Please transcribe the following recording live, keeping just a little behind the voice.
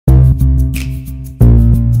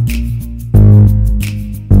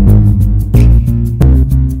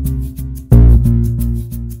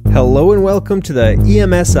welcome to the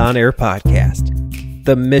EMS On Air Podcast.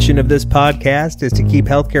 The mission of this podcast is to keep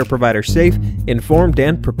healthcare providers safe, informed,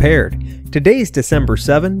 and prepared. Today's December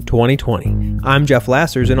 7, 2020. I'm Jeff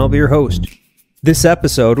Lassers, and I'll be your host. This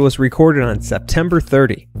episode was recorded on September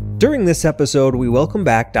 30. During this episode, we welcome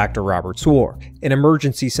back Dr. Robert Swor, an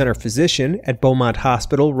emergency center physician at Beaumont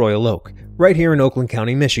Hospital, Royal Oak, right here in Oakland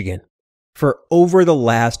County, Michigan. For over the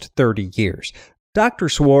last 30 years, Dr.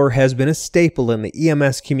 Swor has been a staple in the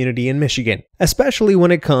EMS community in Michigan, especially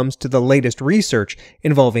when it comes to the latest research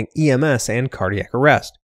involving EMS and cardiac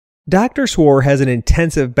arrest. Dr. Swor has an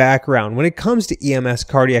intensive background when it comes to EMS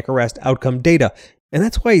cardiac arrest outcome data, and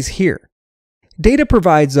that's why he's here. Data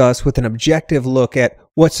provides us with an objective look at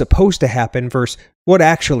what's supposed to happen versus what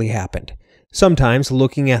actually happened. Sometimes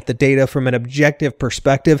looking at the data from an objective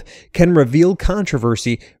perspective can reveal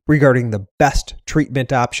controversy regarding the best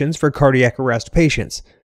treatment options for cardiac arrest patients.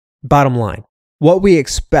 Bottom line, what we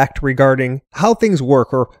expect regarding how things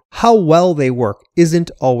work or how well they work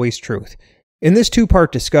isn't always truth. In this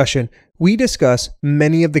two-part discussion, we discuss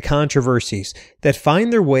many of the controversies that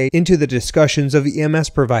find their way into the discussions of EMS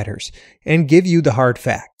providers and give you the hard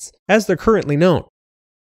facts, as they're currently known.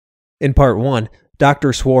 In Part 1,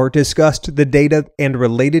 Dr. Swor discussed the data and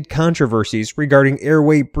related controversies regarding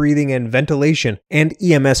airway breathing and ventilation and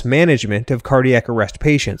EMS management of cardiac arrest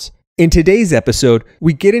patients. In today's episode,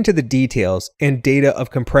 we get into the details and data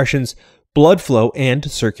of compressions, blood flow,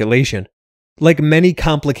 and circulation. Like many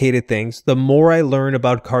complicated things, the more I learn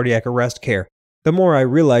about cardiac arrest care, the more I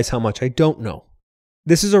realize how much I don't know.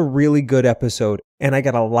 This is a really good episode, and I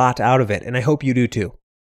got a lot out of it, and I hope you do too.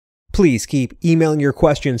 Please keep emailing your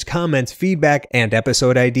questions, comments, feedback, and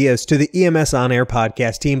episode ideas to the EMS On Air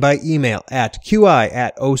podcast team by email at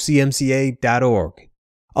qi@ocmca.org.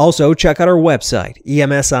 Also, check out our website,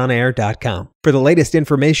 emsonair.com, for the latest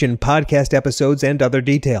information, podcast episodes, and other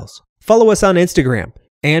details. Follow us on Instagram.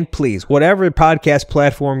 And please, whatever podcast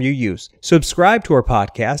platform you use, subscribe to our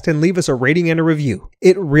podcast and leave us a rating and a review.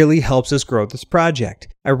 It really helps us grow this project.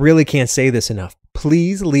 I really can't say this enough.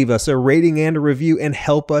 Please leave us a rating and a review and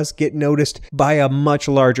help us get noticed by a much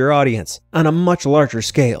larger audience on a much larger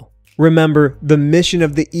scale. Remember, the mission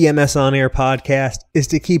of the EMS On Air podcast is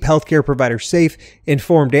to keep healthcare providers safe,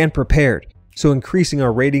 informed, and prepared. So increasing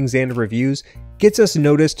our ratings and reviews gets us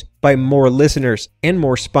noticed by more listeners and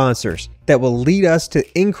more sponsors that will lead us to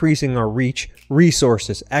increasing our reach,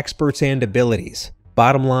 resources, experts, and abilities.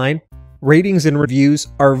 Bottom line, ratings and reviews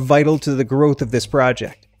are vital to the growth of this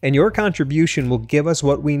project, and your contribution will give us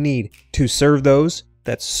what we need to serve those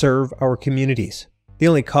that serve our communities. The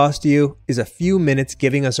only cost to you is a few minutes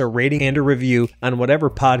giving us a rating and a review on whatever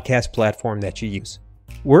podcast platform that you use.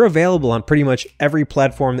 We're available on pretty much every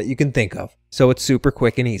platform that you can think of, so it's super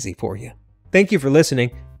quick and easy for you. Thank you for listening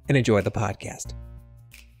and enjoy the podcast.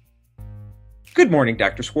 Good morning,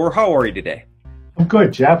 Dr. Swor. How are you today? I'm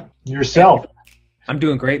good, Jeff. Yourself? I'm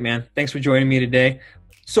doing great, man. Thanks for joining me today.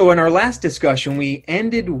 So in our last discussion, we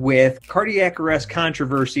ended with cardiac arrest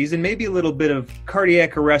controversies and maybe a little bit of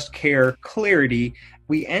cardiac arrest care clarity.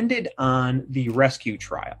 We ended on the rescue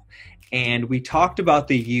trial. And we talked about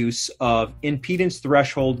the use of impedance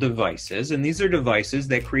threshold devices. And these are devices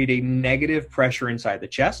that create a negative pressure inside the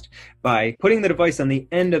chest by putting the device on the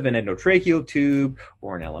end of an endotracheal tube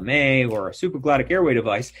or an LMA or a supraglottic airway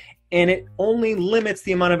device. And it only limits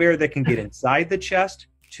the amount of air that can get inside the chest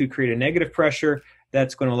to create a negative pressure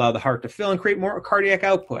that's going to allow the heart to fill and create more cardiac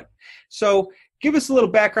output. So give us a little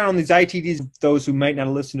background on these ITDs, those who might not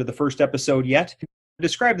have listened to the first episode yet.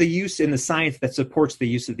 Describe the use in the science that supports the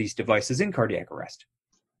use of these devices in cardiac arrest.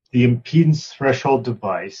 The impedance threshold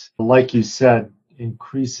device, like you said,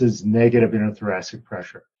 increases negative interthoracic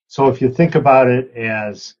pressure. So if you think about it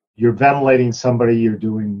as you're ventilating somebody, you're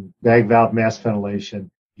doing bag valve mask ventilation,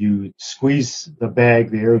 you squeeze the bag,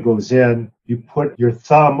 the air goes in, you put your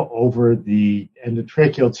thumb over the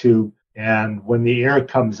endotracheal tube, and when the air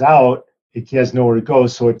comes out, it has nowhere to go,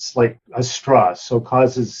 so it's like a straw, so it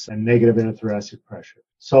causes a negative interthoracic pressure.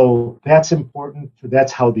 So that's important.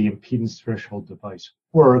 That's how the impedance threshold device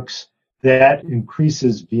works. That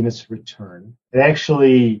increases venous return. It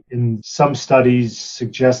actually, in some studies,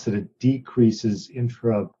 suggests that it decreases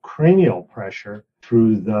intracranial pressure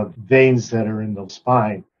through the veins that are in the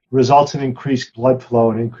spine, results in increased blood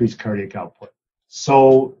flow and increased cardiac output.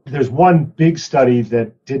 So there's one big study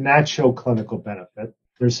that did not show clinical benefit.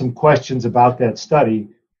 There's some questions about that study,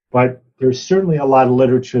 but there's certainly a lot of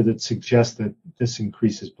literature that suggests that this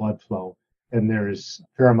increases blood flow, and there's a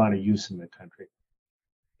fair amount of use in the country.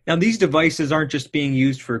 Now, these devices aren't just being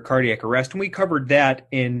used for cardiac arrest, and we covered that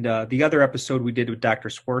in the other episode we did with Dr.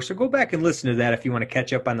 Swor, so go back and listen to that if you want to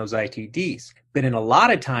catch up on those ITDs. But in a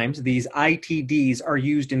lot of times, these ITDs are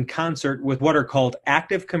used in concert with what are called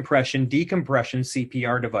active compression decompression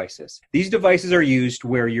CPR devices. These devices are used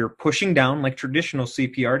where you're pushing down, like traditional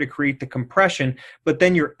CPR, to create the compression, but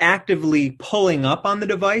then you're actively pulling up on the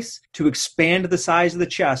device to expand the size of the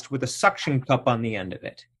chest with a suction cup on the end of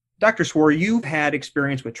it. Dr. Swor, you've had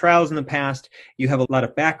experience with trials in the past. You have a lot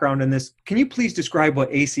of background in this. Can you please describe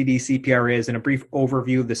what ACD CPR is and a brief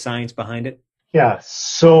overview of the science behind it? Yeah,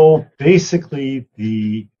 so basically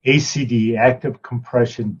the ACD, active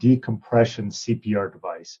compression decompression CPR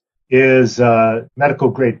device, is a medical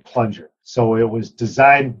grade plunger. So it was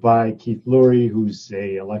designed by Keith Lurie, who's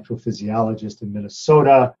an electrophysiologist in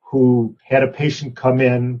Minnesota, who had a patient come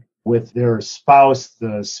in with their spouse.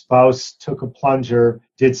 The spouse took a plunger,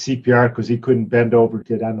 did CPR because he couldn't bend over,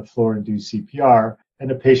 get on the floor and do CPR, and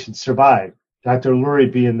the patient survived. Dr.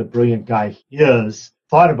 Lurie, being the brilliant guy he is,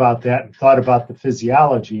 thought about that and thought about the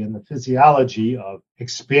physiology of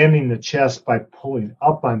expanding the chest by pulling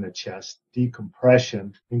up on the chest.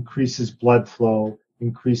 Decompression increases blood flow,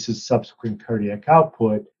 increases subsequent cardiac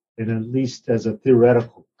output, and at least as a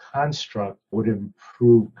theoretical construct would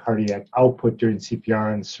improve cardiac output during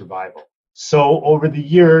CPR and survival. So over the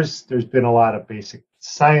years, there's been a lot of basic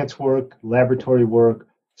science work, laboratory work,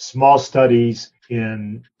 small studies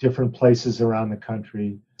in different places around the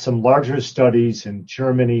country, some larger studies in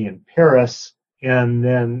Germany and Paris, and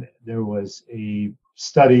then there was a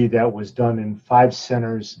study that was done in 5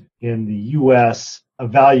 centers in the U.S.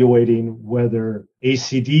 evaluating whether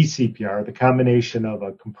ACD CPR, the combination of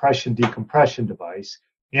a compression decompression device,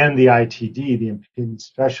 and the ITD, the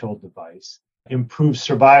impedance threshold device, improves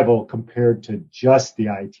survival compared to just the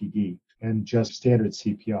ITD and just standard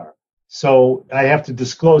CPR. So I have to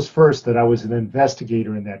disclose first that I was an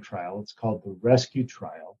investigator in that trial. It's called the Rescue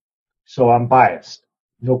Trial. So I'm biased.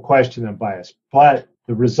 No question I'm biased. But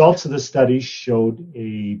the results of the study showed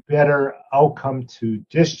a better outcome to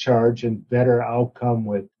discharge and better outcome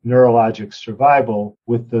with neurologic survival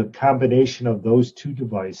with the combination of those two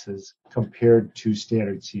devices compared to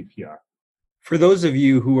standard CPR. For those of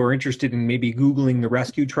you who are interested in maybe Googling the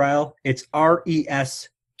Rescue Trial, it's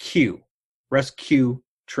RESQ, Rescue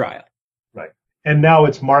Trial. Right. And now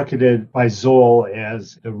it's marketed by Zoll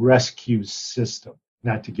as the Rescue System,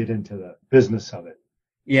 not to get into the business of it.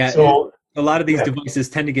 Yeah. So a lot of these devices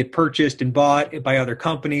tend to get purchased and bought by other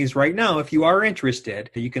companies. Right now, if you are interested,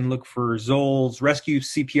 you can look for Zoll's Rescue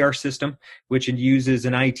CPR system, which uses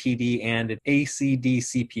an ITD and an ACD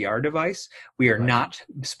CPR device. We are not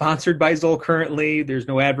sponsored by Zoll currently. There's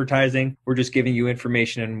no advertising. We're just giving you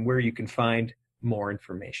information on where you can find more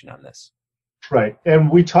information on this. Right. And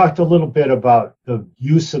we talked a little bit about the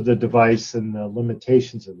use of the device and the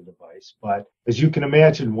limitations of the device. But as you can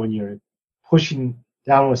imagine, when you're pushing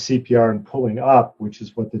down with CPR and pulling up, which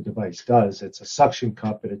is what the device does, it's a suction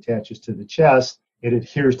cup. It attaches to the chest. It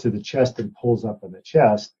adheres to the chest and pulls up on the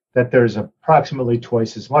chest. That there's approximately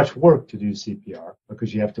twice as much work to do CPR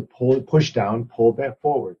because you have to push down, pull back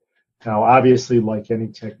forward. Now, obviously, like any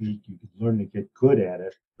technique, you can learn to get good at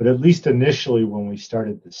it. But at least initially, when we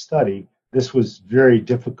started the study, this was very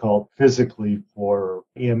difficult physically for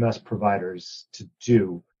EMS providers to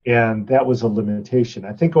do. And that was a limitation.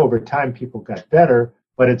 I think over time people got better,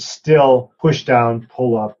 but it's still push down,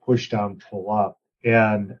 pull up, push down, pull up.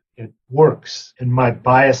 And it works, in my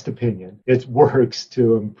biased opinion. It works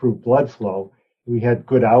to improve blood flow. We had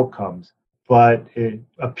good outcomes, but it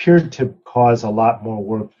appeared to cause a lot more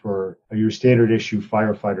work for your standard issue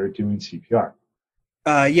firefighter doing CPR.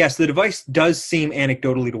 Yes, the device does seem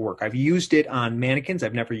anecdotally to work. I've used it on mannequins.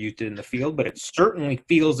 I've never used it in the field, but it certainly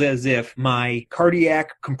feels as if my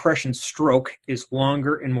cardiac compression stroke is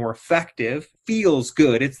longer and more effective. Feels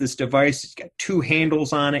good. It's this device. It's got 2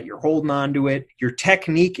 handles on it. You're holding on to it. Your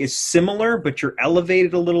technique is similar, but you're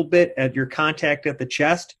elevated a little bit at your contact at the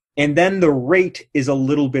chest. And then the rate is a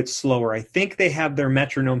little bit slower. I think they have their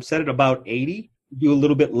metronome set at about 80. Do a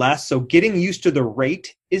little bit less. So getting used to the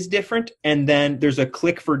rate is different. And then there's a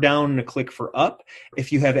click for down and a click for up.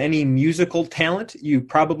 If you have any musical talent, you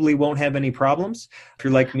probably won't have any problems. If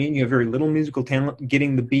you're like me and you have very little musical talent,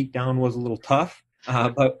 getting the beat down was a little tough.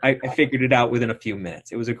 But I figured it out within a few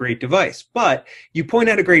minutes. It was a great device. But you point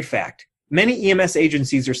out a great fact. Many EMS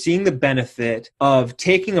agencies are seeing the benefit of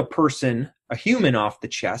taking a human off the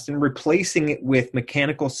chest and replacing it with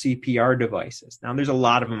mechanical CPR devices. Now, there's a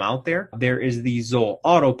lot of them out there. There is the Zoll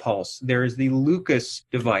AutoPulse. There is the Lucas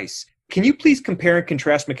device. Can you please compare and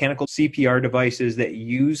contrast mechanical CPR devices that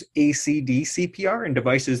use ACD CPR and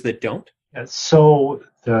devices that don't? So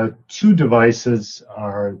The two devices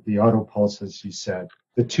are the auto pulse, as you said,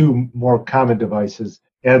 the two more common devices,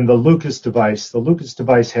 and the Lucas device. The Lucas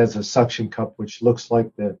device has a suction cup, which looks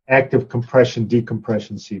like the active compression,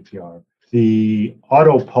 decompression CPR. The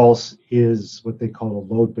auto pulse is what they call a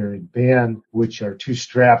load-bearing band, which are two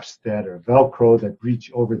straps that are Velcro that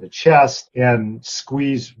reach over the chest and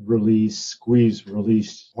squeeze, release,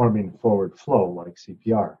 forming forward flow like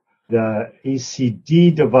CPR. The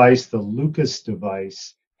ACD device, the Lucas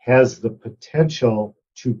device, has the potential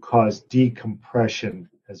to cause decompression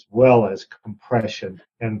as well as compression,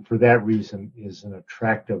 and for that reason is an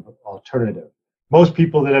attractive alternative. Most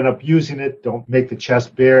people that end up using it don't make the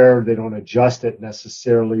chest bare, they don't adjust it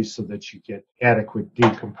necessarily so that you get adequate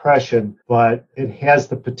decompression, but it has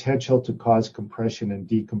the potential to cause compression and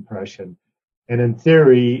decompression. And in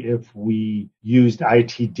theory, if we used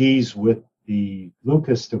ITDs with the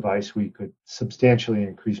Lucas device, we could substantially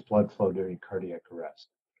increase blood flow during cardiac arrest.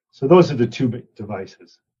 So those are the two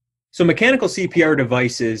devices. So mechanical CPR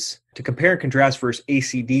devices, to compare and contrast versus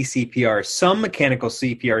ACD CPR, some mechanical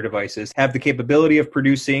CPR devices have the capability of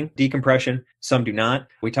producing decompression, some do not.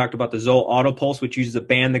 We talked about the Zoll Auto Pulse, which uses a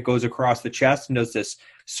band that goes across the chest and does this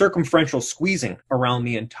circumferential squeezing around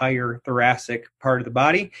the entire thoracic part of the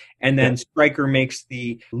body. And then Stryker makes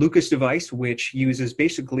the Lucas device, which uses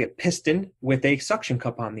basically a piston with a suction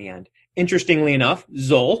cup on the end. Interestingly enough,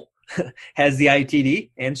 Zoll has the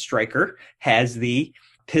ITD and Stryker has the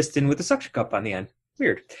piston with a suction cup on the end.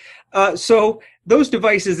 Weird. So those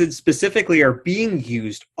devices that specifically are being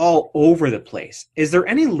used all over the place. Is there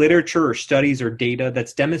any literature or studies or data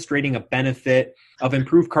that's demonstrating a benefit of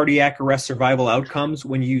improved cardiac arrest survival outcomes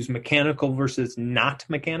when you use mechanical versus not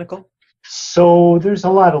mechanical? So there's a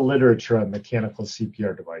lot of literature on mechanical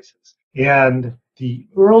CPR devices. And the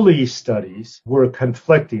early studies were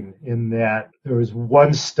conflicting in that there was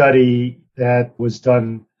one study that was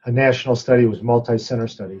done, a national study, was a multi-center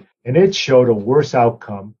study, and it showed a worse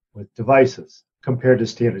outcome with devices compared to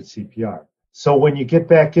standard CPR. So when you get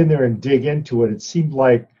back in there and dig into it, it seemed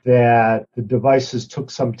like that the devices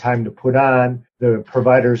took some time to put on. The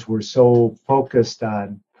providers were so focused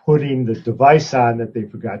on putting the device on that they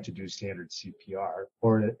forgot to do standard CPR,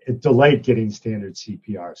 or it delayed getting standard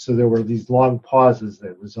CPR. So there were these long pauses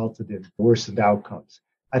that resulted in worsened outcomes.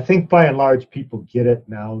 I think by and large, people get it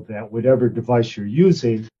now that whatever device you're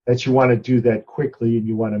using, that you want to do that quickly and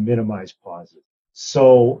you want to minimize pauses.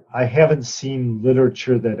 So I haven't seen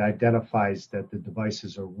literature that identifies that the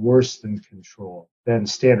devices are worse than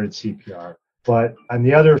standard CPR. But on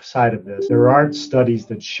the other side of this, there aren't studies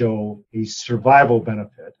that show a survival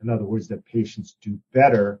benefit. In other words, that patients do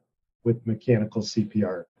better with mechanical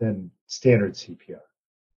CPR than standard CPR.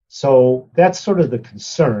 So that's sort of the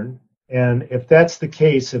concern. And if that's the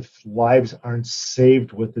case, if lives aren't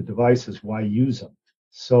saved with the devices, why use them?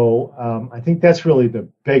 So I think that's really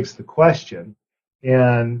begs the question.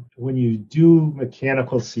 And when you do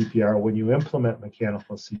mechanical CPR, when you implement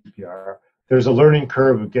mechanical CPR, there's a learning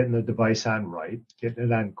curve of getting the device on right, getting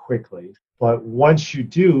it on quickly. But once you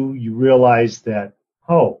do, you realize that,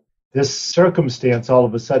 this circumstance all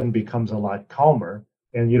of a sudden becomes a lot calmer.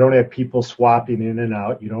 And you don't have people swapping in and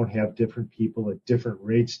out. You don't have different people at different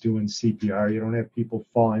rates doing CPR. You don't have people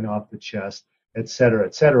falling off the chest, et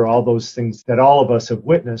cetera, all those things that all of us have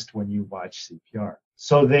witnessed when you watch CPR.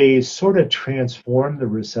 So they sort of transform the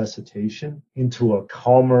resuscitation into a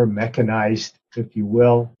calmer, mechanized, if you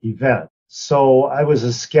will, event. So I was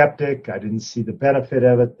a skeptic. I didn't see the benefit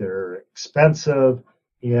of it. They're expensive.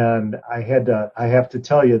 And I have to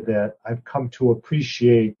tell you that I've come to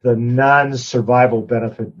appreciate the non-survival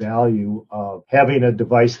benefit value of having a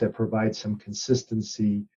device that provides some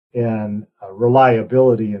consistency and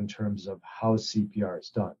reliability in terms of how CPR is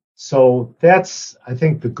done. So that's, I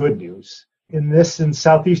think, the good news. In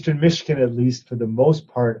Southeastern Michigan, at least for the most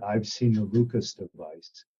part, I've seen the Lucas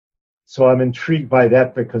device. So I'm intrigued by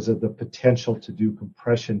that because of the potential to do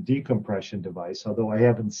compression-decompression device, although I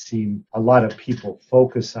haven't seen a lot of people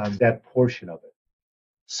focus on that portion of it.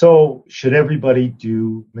 So should everybody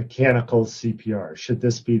do mechanical CPR?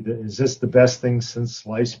 Is this the best thing since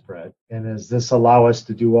sliced bread? And does this allow us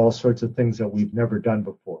to do all sorts of things that we've never done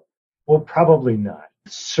before? Well, probably not.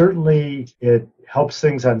 Certainly, it helps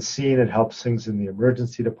things on scene. It helps things in the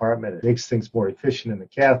emergency department. It makes things more efficient in the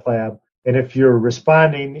cath lab. And if you're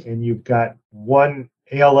responding and you've got one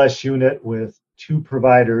ALS unit with two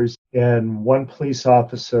providers and one police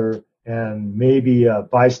officer and maybe a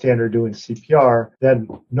bystander doing CPR, then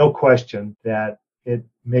no question that it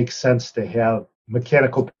makes sense to have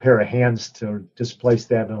mechanical pair of hands to displace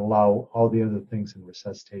that and allow all the other things in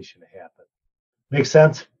resuscitation to happen. Make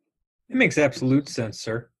sense? It makes absolute sense,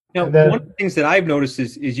 sir. Now, And then, one of the things that I've noticed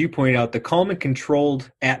is you pointed out, the calm and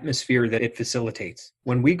controlled atmosphere that it facilitates.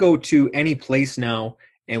 When we go to any place now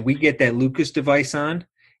and we get that Lucas device on,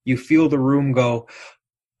 you feel the room go.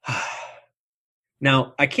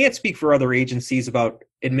 Now, I can't speak for other agencies about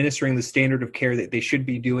administering the standard of care that they should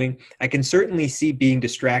be doing. I can certainly see being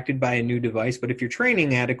distracted by a new device, but if you're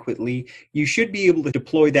training adequately, you should be able to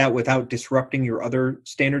deploy that without disrupting your other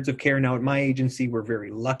standards of care. Now, at my agency, we're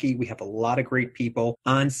very lucky. We have a lot of great people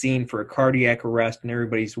on scene for a cardiac arrest, and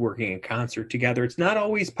everybody's working in concert together. It's not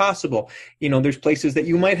always possible. There's places that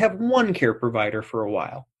you might have one care provider for a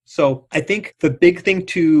while. So I think the big thing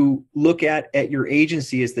to look at your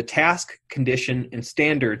agency is the task, condition, and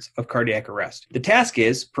standards of cardiac arrest. The task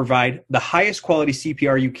is provide the highest quality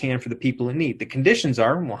CPR you can for the people in need. The conditions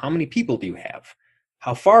are, well, how many people do you have?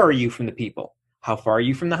 How far are you from the people? How far are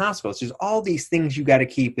you from the hospital? So there's all these things you got to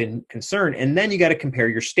keep in concern. And then you got to compare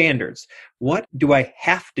your standards. What do I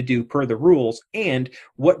have to do per the rules? And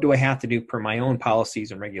what do I have to do per my own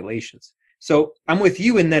policies and regulations? So I'm with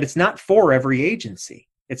you in that it's not for every agency.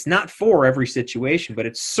 It's not for every situation, but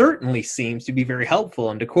it certainly seems to be very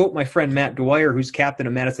helpful. And to quote my friend Matt Dwyer, who's captain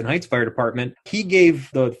of Madison Heights Fire Department, he gave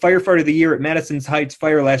the firefighter of the year at Madison Heights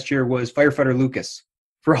Fire last year was firefighter Lucas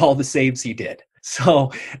for all the saves he did.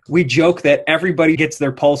 So we joke that everybody gets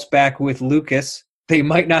their pulse back with Lucas. They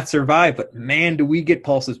might not survive, but man, do we get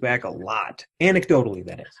pulses back a lot. Anecdotally,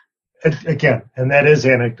 that is. again, and that is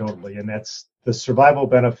anecdotally, and that's the survival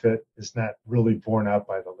benefit is not really borne out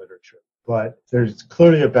by the literature. But there's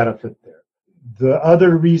clearly a benefit there. The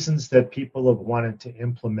other reasons that people have wanted to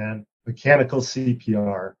implement mechanical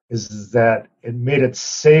CPR is that it made it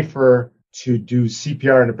safer to do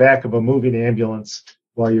CPR in the back of a moving ambulance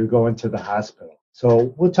while you're going to the hospital.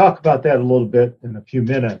 So we'll talk about that a little bit in a few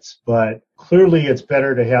minutes, but clearly it's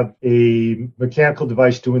better to have a mechanical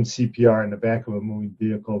device doing CPR in the back of a moving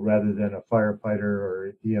vehicle rather than a firefighter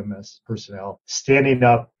or EMS personnel standing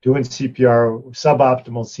up, doing CPR,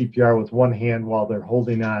 suboptimal CPR with one hand while they're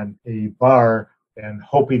holding on a bar and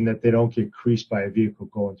hoping that they don't get creased by a vehicle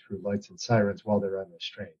going through lights and sirens while they're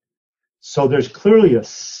unrestrained. So there's clearly a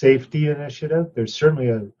safety initiative. There's certainly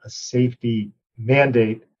a safety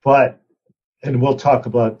mandate, and we'll talk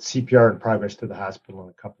about CPR and progress to the hospital in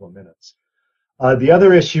a couple of minutes. The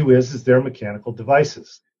other issue is they're mechanical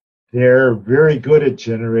devices. They're very good at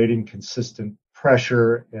generating consistent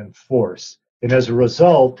pressure and force. And as a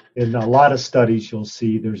result, in a lot of studies, you'll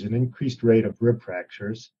see there's an increased rate of rib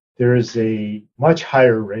fractures. There is a much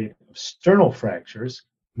higher rate of sternal fractures.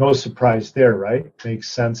 No surprise there, right?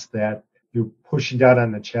 Makes sense that you're pushing down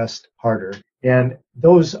on the chest harder. And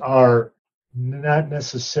those are not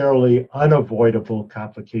necessarily unavoidable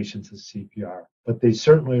complications of CPR, but they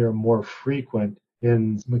certainly are more frequent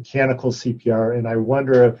in mechanical CPR. And I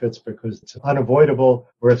wonder if it's because it's unavoidable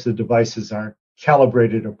or if the devices aren't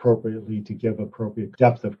calibrated appropriately to give appropriate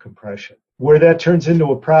depth of compression. Where that turns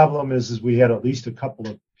into a problem is we had at least a couple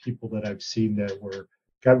of people that I've seen that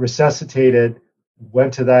got resuscitated,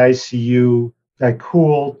 went to the ICU, got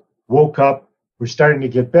cooled, woke up, were starting to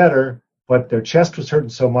get better, but their chest was hurting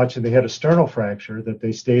so much and they had a sternal fracture that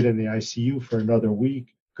they stayed in the ICU for another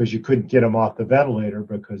week because you couldn't get them off the ventilator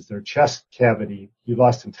because their chest cavity, you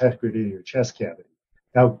lost integrity of your chest cavity.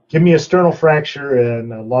 Now, give me a sternal fracture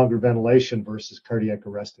and a longer ventilation versus cardiac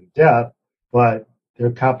arrest and death, but there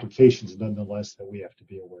are complications nonetheless that we have to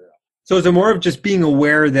be aware of. So is it more of just being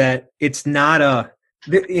aware that it's not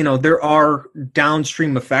there are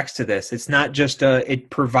downstream effects to this. It's not just it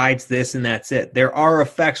provides this and that's it. There are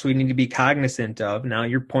effects we need to be cognizant of. Now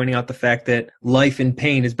you're pointing out the fact that life in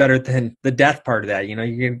pain is better than the death part of that. You're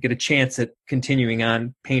going to get a chance at continuing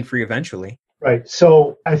on pain-free eventually. Right.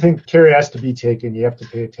 So I think care has to be taken. You have to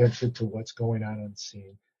pay attention to what's going on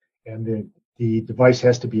scene. And the device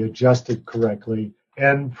has to be adjusted correctly.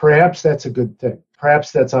 And perhaps that's a good thing.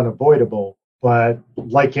 Perhaps that's unavoidable. But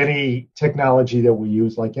like any technology that we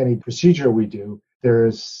use, like any procedure we do,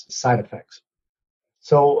 there's side effects.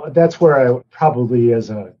 So that's where I probably,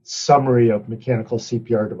 as a summary of mechanical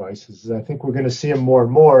CPR devices, I think we're going to see them more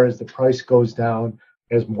and more as the price goes down,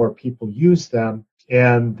 as more people use them,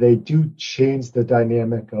 and they do change the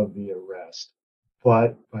dynamic of the arrest.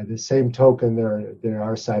 But by the same token, there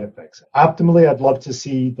are side effects. Optimally, I'd love to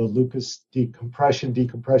see the Lucas decompression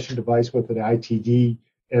device with an ITD.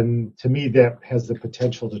 And to me, that has the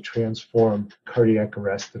potential to transform cardiac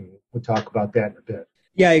arrest, and we'll talk about that in a bit.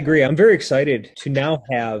 Yeah, I agree. I'm very excited to now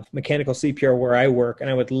have mechanical CPR where I work, and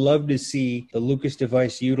I would love to see the Lucas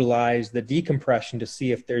device utilize the decompression to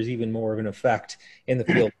see if there's even more of an effect in the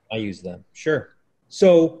field when I use them. Sure.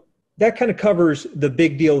 So that kind of covers the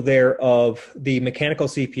big deal there of the mechanical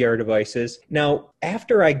CPR devices. Now,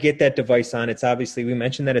 after I get that device on, it's obviously, we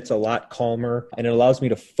mentioned that it's a lot calmer and it allows me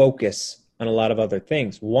to focus on a lot of other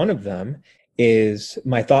things. One of them is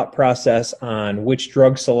my thought process on which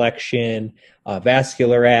drug selection,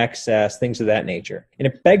 vascular access, things of that nature. And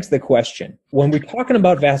it begs the question, when we're talking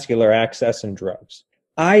about vascular access and drugs,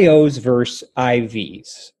 IOs versus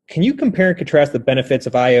IVs, can you compare and contrast the benefits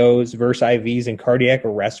of IOs versus IVs in cardiac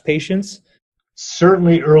arrest patients?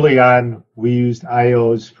 Certainly early on, we used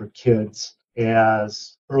IOs for kids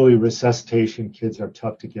as early resuscitation kids are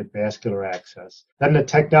tough to get vascular access. Then the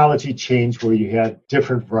technology changed where you had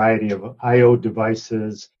different variety of IO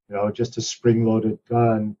devices, just a spring-loaded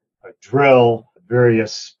gun, a drill,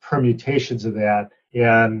 various permutations of that.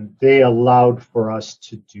 And they allowed for us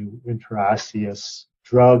to do intraosseous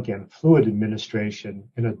drug and fluid administration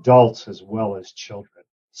in adults as well as children.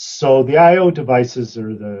 So the IO devices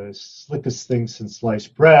are the slickest things since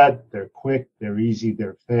sliced bread. They're quick, they're easy,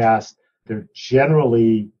 they're fast. They're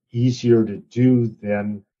generally easier to do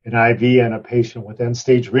than an IV on a patient with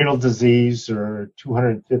end-stage renal disease or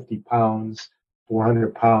 250 pounds,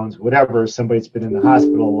 400 pounds, whatever, somebody that's been in the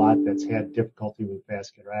hospital a lot that's had difficulty with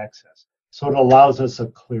vascular access. So it allows us a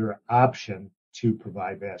clear option to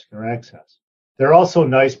provide vascular access. They're also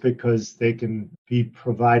nice because they can be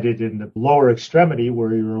provided in the lower extremity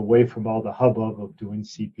where you're away from all the hubbub of doing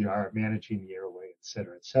CPR, managing the airway, et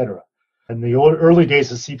cetera, et cetera. In the early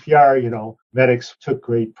days of CPR, medics took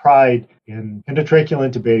great pride in endotracheal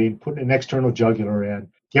intubating, putting an external jugular in,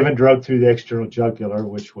 giving drug through the external jugular,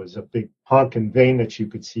 which was a big honking vein that you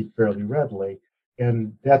could see fairly readily.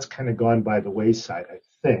 And that's kind of gone by the wayside, I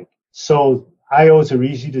think. So IOs are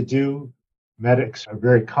easy to do. Medics are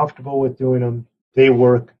very comfortable with doing them. They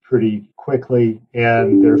work pretty quickly,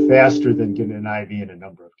 and they're faster than getting an IV in a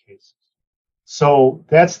number of cases. So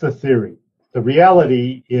that's the theory. The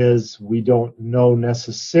reality is we don't know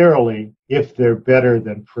necessarily if they're better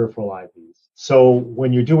than peripheral IVs. So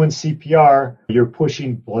when you're doing CPR, you're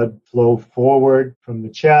pushing blood flow forward from the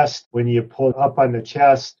chest. When you pull up on the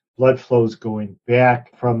chest, blood flow is going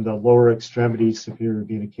back from the lower extremities, superior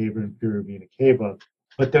vena cava, inferior vena cava.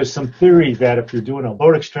 But there's some theory that if you're doing a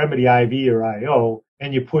lower extremity IV or IO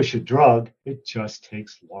and you push a drug, it just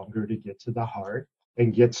takes longer to get to the heart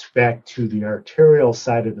and gets back to the arterial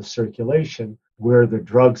side of the circulation where the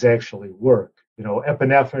drugs actually work.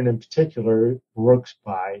 Epinephrine in particular works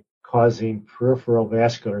by causing peripheral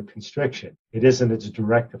vascular constriction. It isn't its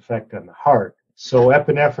direct effect on the heart. So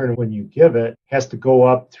epinephrine, when you give it, has to go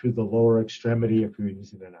up through the lower extremity if you're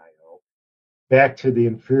using an IO, back to the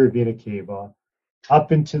inferior vena cava,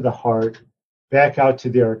 up into the heart, back out to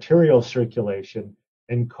the arterial circulation,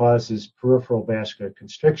 and causes peripheral vascular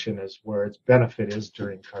constriction is where its benefit is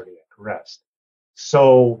during cardiac arrest.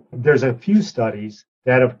 So there's a few studies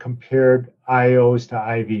that have compared IOs to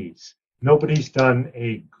IVs. Nobody's done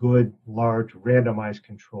a good, large, randomized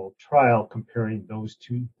controlled trial comparing those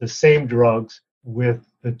two, the same drugs with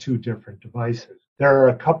the two different devices. There are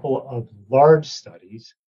a couple of large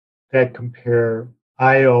studies that compare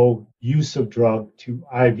IO use of drug to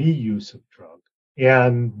IV use of drug.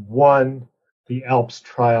 And one, the ALPS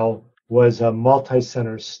trial, was a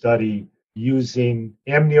multi-center study using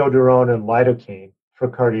amiodarone and lidocaine for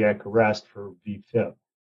cardiac arrest for VFib.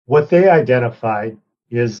 What they identified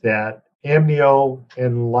is that amnio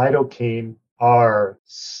and lidocaine are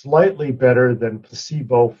slightly better than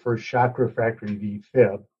placebo for shock refractory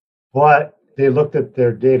VFib, but they looked at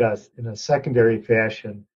their data in a secondary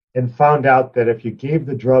fashion and found out that if you gave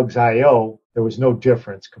the drugs IO, there was no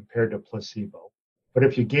difference compared to placebo. But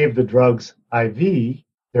if you gave the drugs IV,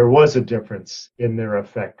 there was a difference in their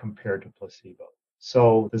effect compared to placebo.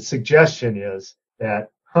 So the suggestion is that,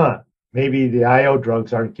 maybe the IO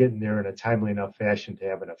drugs aren't getting there in a timely enough fashion to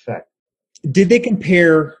have an effect. Did they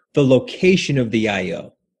compare the location of the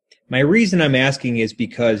IO? My reason I'm asking is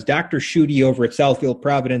because Dr. Schutte over at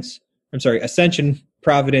Ascension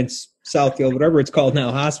Providence, Southfield, whatever it's called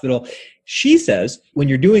now, hospital, she says when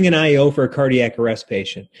you're doing an IO for a cardiac arrest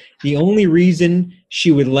patient, the only reason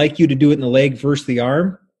she would like you to do it in the leg versus the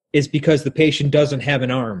arm is because the patient doesn't have an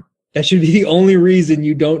arm. That should be the only reason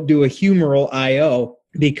you don't do a humeral IO,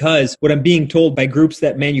 because what I'm being told by groups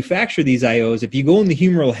that manufacture these IOs, if you go in the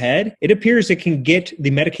humeral head, it appears it can get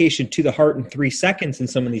the medication to the heart in 3 seconds in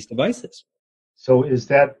some of these devices. So is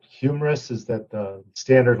that humerus? Is that the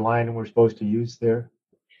standard line we're supposed to use there?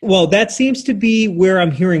 Well, that seems to be where I'm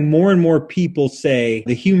hearing more and more people say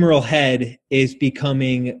the humeral head is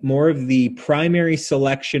becoming more of the primary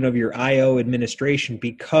selection of your IO administration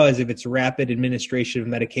because of its rapid administration of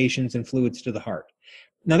medications and fluids to the heart.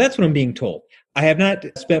 Now, that's what I'm being told. I have not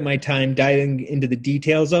spent my time diving into the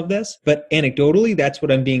details of this, but anecdotally, that's what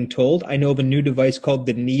I'm being told. I know of a new device called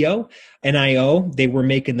the NIO. They were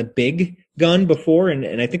making the big gun before,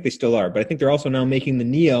 and I think they still are, but I think they're also now making the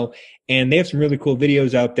NIO, and they have some really cool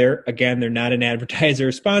videos out there. Again, they're not an advertiser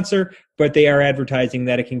or sponsor, but they are advertising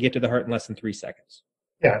that it can get to the heart in less than 3 seconds.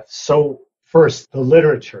 Yeah. So first, the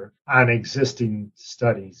literature on existing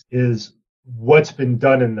studies is what's been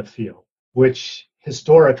done in the field, which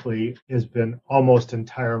historically has been almost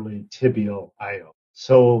entirely tibial IO.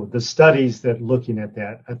 So the studies that looking at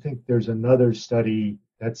that, I think there's another study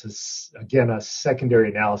that's, again, a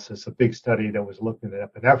secondary analysis, a big study that was looking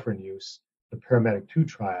at epinephrine use, the Paramedic 2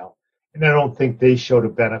 trial. And I don't think they showed a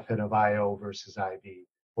benefit of IO versus IV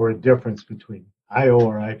or a difference between IO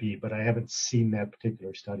or IV, but I haven't seen that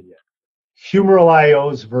particular study yet. Humeral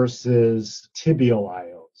IOs versus tibial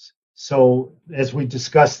IOs. So as we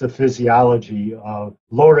discussed the physiology of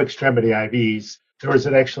lower extremity IVs, there was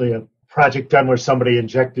actually a project done where somebody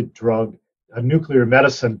injected drug, a nuclear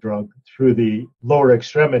medicine drug, through the lower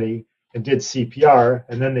extremity and did CPR,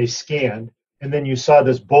 and then they scanned. And then you saw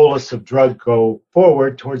this bolus of drug go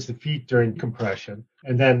forward towards the feet during compression,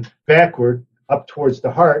 and then backward up towards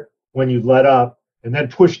the heart when you let up, and then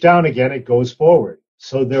push down again, it goes forward.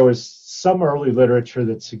 So there was some early literature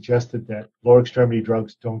that suggested that lower extremity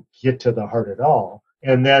drugs don't get to the heart at all.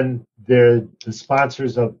 And then the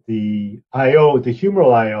sponsors of the IO, the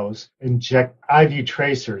humeral IOs, inject IV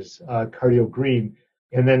tracers, cardiogreen,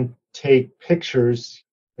 and then take pictures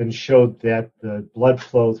and showed that the blood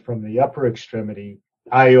flow from the upper extremity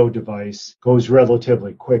IO device goes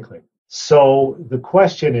relatively quickly. So the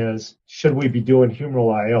question is, should we be doing humeral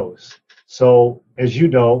IOs? So as you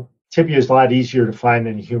know, tibia is a lot easier to find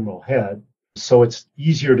than humeral head. So it's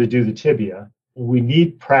easier to do the tibia. We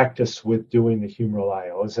need practice with doing the humeral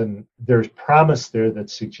IOs, and there's promise there that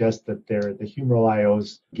suggests that the humeral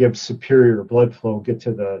IOs give superior blood flow, get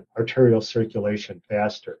to the arterial circulation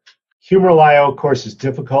faster. Humeral IO, of course, is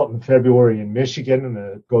difficult in February in Michigan,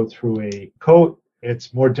 and go through a coat.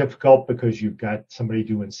 It's more difficult because you've got somebody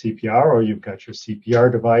doing CPR, or you've got your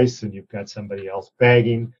CPR device and you've got somebody else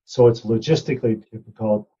bagging. So it's logistically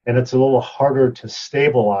difficult, and it's a little harder to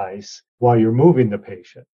stabilize while you're moving the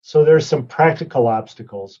patient. So there's some practical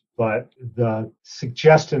obstacles, but the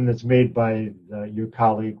suggestion that's made by your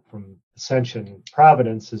colleague from Ascension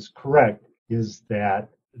Providence is correct, is that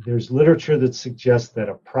there's literature that suggests that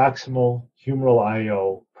a proximal humeral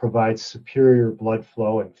IO provides superior blood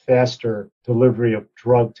flow and faster delivery of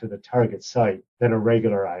drug to the target site than a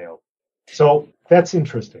regular IO. So that's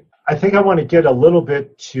interesting. I think I want to get a little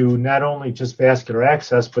bit to not only just vascular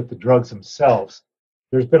access, but the drugs themselves.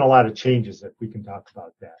 There's been a lot of changes if we can talk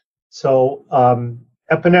about that. So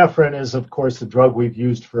epinephrine is, of course, the drug we've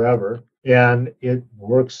used forever, and it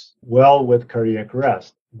works well with cardiac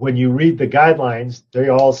arrest. When you read the guidelines, they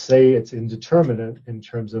all say it's indeterminate in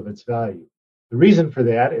terms of its value. The reason for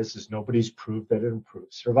that is nobody's proved that it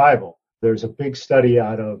improves survival. There's a big study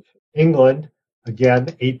out of England, again,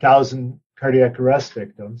 8,000 cardiac arrest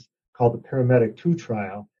victims, called the Paramedic 2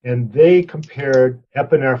 trial, and they compared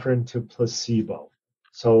epinephrine to placebo.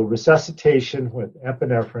 So resuscitation with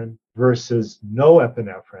epinephrine versus no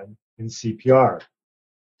epinephrine in CPR.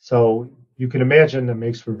 So you can imagine it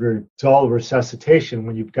makes for very dull resuscitation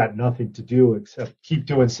when you've got nothing to do except keep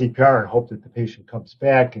doing CPR and hope that the patient comes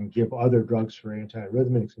back and give other drugs for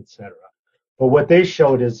antiarrhythmics, etc. But what they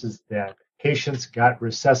showed is that patients got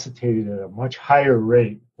resuscitated at a much higher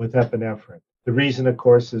rate with epinephrine. The reason, of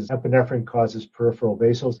course, is epinephrine causes peripheral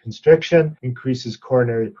vasoconstriction, increases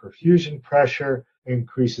coronary perfusion pressure,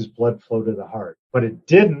 increases blood flow to the heart. But it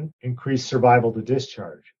didn't increase survival to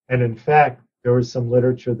discharge. And in fact, there was some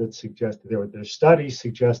literature that suggested, their studies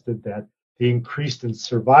suggested that the increase in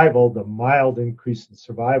survival, the mild increase in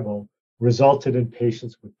survival, resulted in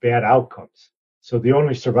patients with bad outcomes. So the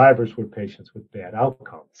only survivors were patients with bad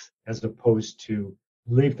outcomes, as opposed to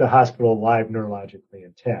leave the hospital alive, neurologically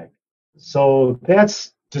intact. So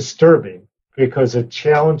that's disturbing because it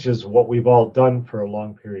challenges what we've all done for a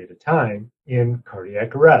long period of time in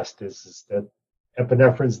cardiac arrest, is that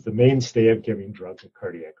epinephrine is the mainstay of giving drugs in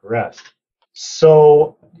cardiac arrest.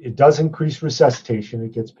 So it does increase resuscitation.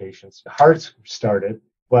 It gets patients' hearts started,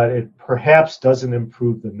 but it perhaps doesn't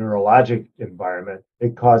improve the neurologic environment.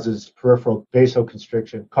 It causes peripheral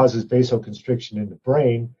vasoconstriction, causes vasoconstriction in the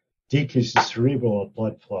brain, decreases cerebral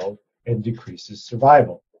blood flow, and decreases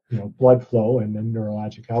survival, blood flow and then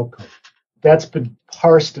neurologic outcome. That's been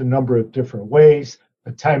parsed a number of different ways.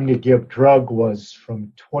 The time to give drug was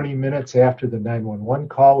from 20 minutes after the 911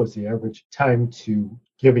 call was the average time to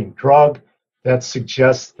giving drug. That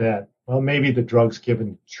suggests that, well, maybe the drug's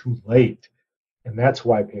given too late. And that's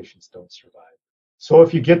why patients don't survive. So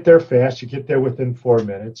if you get there fast, you get there within 4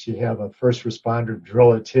 minutes, you have a first responder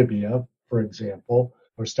drill a tibia, for example,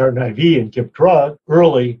 or start an IV and give drug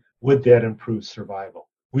early, would that improve survival?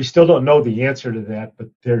 We still don't know the answer to that, but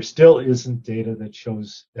there still isn't data that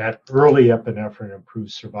shows that early epinephrine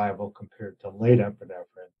improves survival compared to late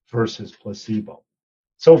epinephrine versus placebo.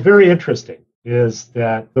 So very interesting is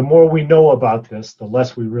that the more we know about this, the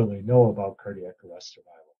less we really know about cardiac arrest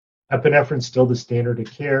survival. Epinephrine is still the standard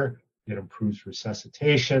of care. It improves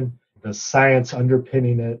resuscitation. The science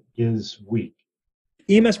underpinning it is weak.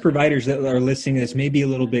 EMS providers that are listening to this may be a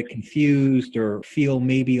little bit confused or feel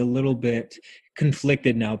maybe a little bit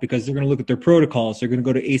conflicted now because they're going to look at their protocols. They're going to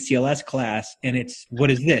go to ACLS class and it's,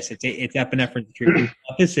 what is this? It's epinephrine treatment.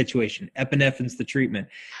 Not this situation. Epinephrine's the treatment.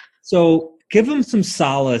 So give them some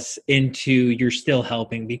solace into you're still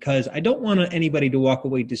helping, because I don't want anybody to walk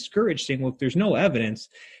away discouraged saying, well, if there's no evidence.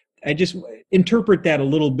 I just interpret that a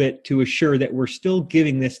little bit to assure that we're still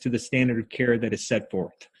giving this to the standard of care that is set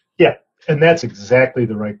forth. Yeah, and that's exactly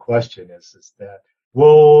the right question is that,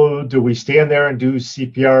 well, do we stand there and do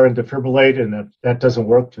CPR and defibrillate, and if that doesn't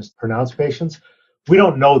work, just pronounce patients? We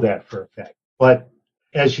don't know that for a fact. But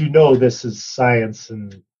as you know, this is science,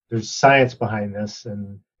 and there's science behind this,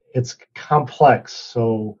 and it's complex.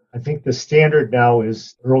 So I think the standard now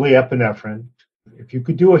is early epinephrine. If you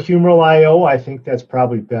could do a humeral IO, I think that's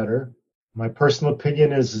probably better. My personal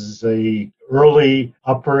opinion is a early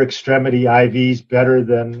upper extremity IV is better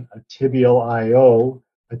than a tibial IO.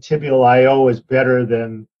 A tibial IO is better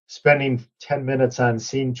than spending 10 minutes on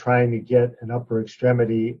scene trying to get an upper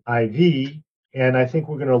extremity IV. And I think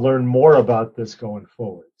we're going to learn more about this going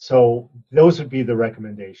forward. So those would be the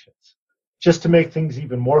recommendations. Just to make things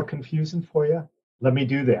even more confusing for you, let me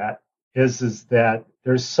do that. Is that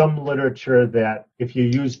there's some literature that if you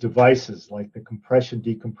use devices like the compression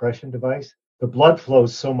decompression device, the blood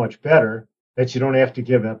flows so much better that you don't have to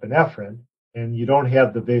give epinephrine and you don't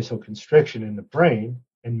have the vasoconstriction in the brain,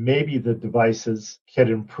 and maybe the devices can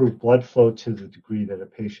improve blood flow to the degree that a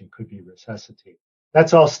patient could be resuscitated.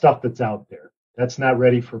 That's all stuff that's out there. That's not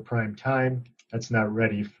ready for prime time. That's not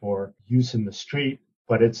ready for use in the street,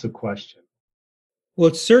 but it's a question. Well,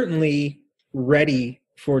 it's certainly ready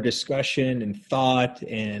for discussion and thought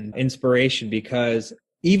and inspiration, because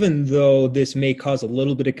even though this may cause a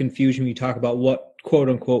little bit of confusion when you talk about what quote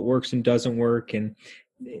unquote works and doesn't work and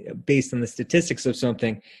based on the statistics of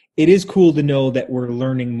something, it is cool to know that we're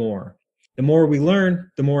learning more. The more we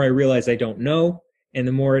learn, the more I realize I don't know, and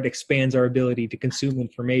the more it expands our ability to consume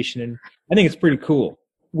information. And I think it's pretty cool.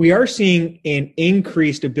 We are seeing an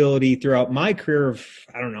increased ability throughout my career of,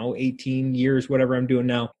 18 years, whatever I'm doing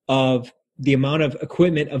now, of the amount of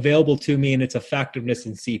equipment available to me and its effectiveness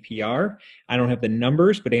in CPR. I don't have the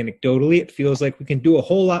numbers, but anecdotally, it feels like we can do a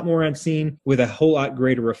whole lot more on scene with a whole lot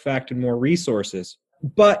greater effect and more resources.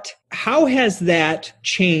 But how has that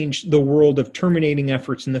changed the world of terminating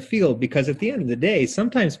efforts in the field? Because at the end of the day,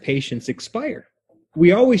 sometimes patients expire.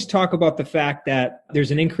 We always talk about the fact that there's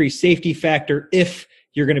an increased safety factor if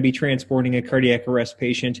you're going to be transporting a cardiac arrest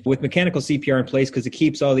patient with mechanical CPR in place, because it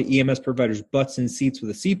keeps all the EMS providers' butts in seats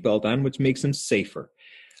with a seatbelt on, which makes them safer.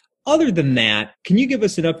 Other than that, can you give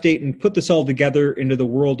us an update and put this all together into the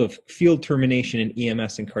world of field termination in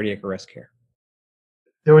EMS and cardiac arrest care?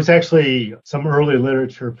 There was actually some early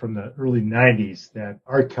literature from the early 90s that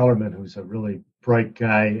Art Kellerman, who's a really bright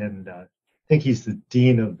guy, and I think he's the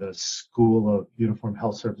dean of the School of Uniform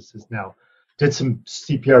Health Services now, did some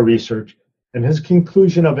CPR research. And his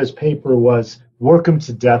conclusion of his paper was work them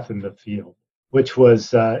to death in the field, which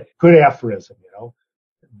was a good aphorism,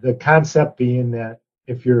 The concept being that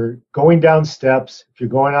if you're going down steps, if you're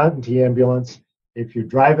going out into the ambulance, if you're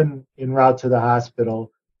driving en route to the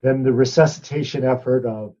hospital, then the resuscitation effort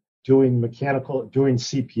of doing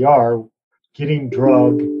CPR, getting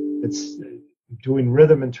drug, it's doing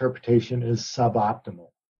rhythm interpretation is suboptimal.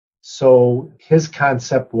 So his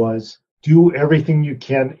concept was do everything you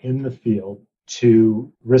can in the field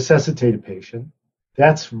to resuscitate a patient.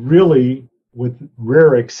 That's really, with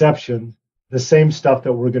rare exception, the same stuff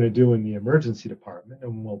that we're going to do in the emergency department,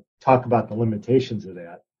 and we'll talk about the limitations of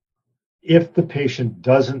that. If the patient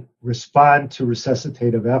doesn't respond to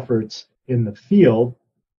resuscitative efforts in the field,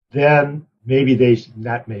 then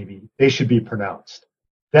they should be pronounced.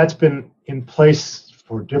 That's been in place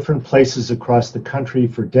for different places across the country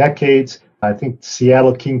for decades. I think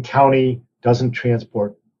Seattle King County doesn't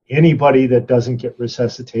transport anybody that doesn't get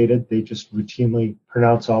resuscitated. They just routinely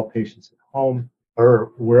pronounce all patients at home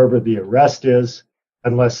or wherever the arrest is,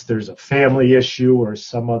 unless there's a family issue or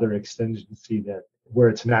some other exigency where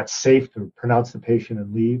it's not safe to pronounce the patient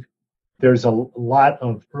and leave. There's a lot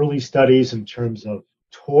of early studies in terms of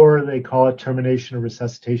TOR, they call it, termination of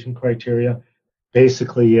resuscitation criteria.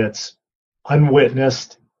 Basically, it's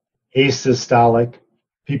unwitnessed, asystolic,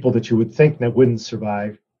 people that you would think that wouldn't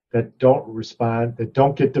survive, that don't respond, that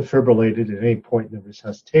don't get defibrillated at any point in the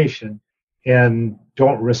resuscitation, and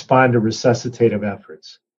don't respond to resuscitative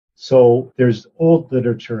efforts. So there's old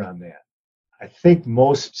literature on that. I think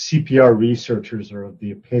most CPR researchers are of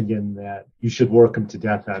the opinion that you should work them to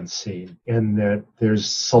death on scene, and that there's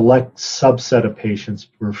select subset of patients,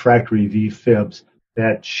 refractory VFibs,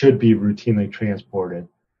 that should be routinely transported.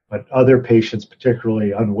 But other patients,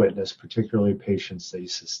 particularly unwitnessed, particularly patients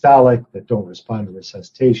asystolic that don't respond to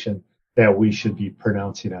resuscitation, that we should be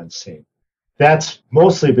pronouncing on scene. That's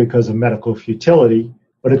mostly because of medical futility,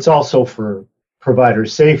 but it's also for provider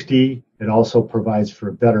safety. It also provides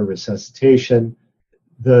for better resuscitation.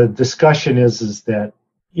 The discussion is that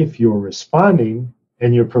if you're responding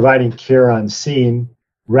and you're providing care on scene,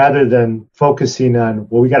 rather than focusing on,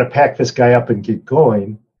 well, we got to pack this guy up and get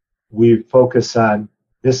going, we focus on,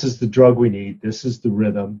 this is the drug we need, this is the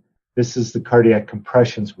rhythm, this is the cardiac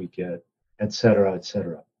compressions we get, et cetera, et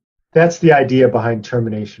cetera. That's the idea behind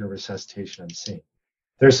termination or resuscitation on scene.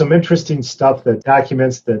 There's some interesting stuff that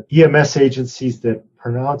documents that EMS agencies that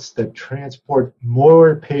transport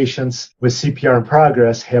more patients with CPR in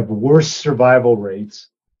progress have worse survival rates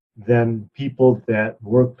than people that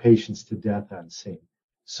work patients to death on scene.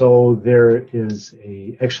 So there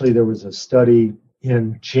was a study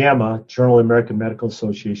in JAMA, Journal of the American Medical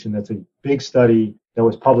Association. That's a big study that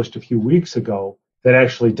was published a few weeks ago that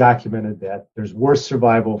actually documented that there's worse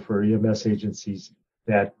survival for EMS agencies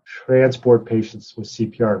that transport patients with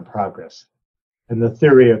CPR in progress. And the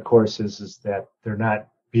theory, of course, is that they're not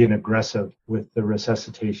being aggressive with the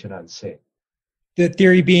resuscitation on scene. The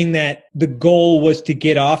theory being that the goal was to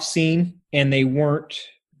get off scene and they weren't.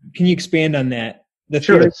 Can you expand on that?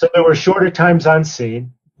 Sure. So there were shorter times on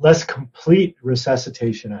scene, less complete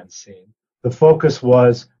resuscitation on scene. The focus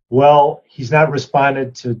was, well, he's not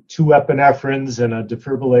responded to 2 epinephrines and a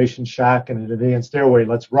defibrillation shock and an advanced airway,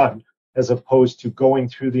 let's run, as opposed to going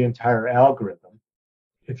through the entire algorithm.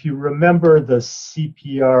 If you remember the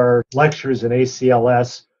CPR lectures in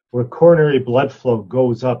ACLS, where coronary blood flow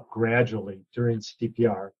goes up gradually during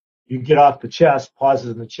CPR, you get off the chest,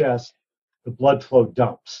 pauses in the chest, the blood flow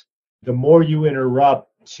dumps. The more you interrupt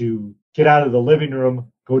to get out of the living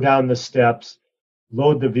room, go down the steps,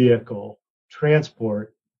 load the vehicle,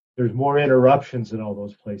 transport, there's more interruptions in all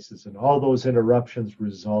those places. And all those interruptions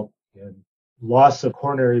result in loss of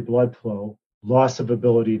coronary blood flow, loss of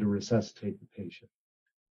ability to resuscitate the patient.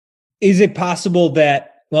 Is it possible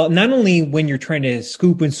that, well, not only when you're trying to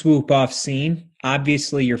scoop and swoop off scene,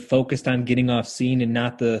 obviously you're focused on getting off scene and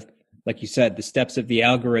not the, like you said, the steps of the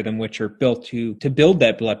algorithm, which are built to build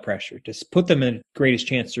that blood pressure, to put them in greatest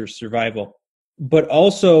chance of survival, but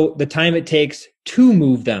also the time it takes to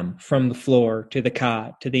move them from the floor to the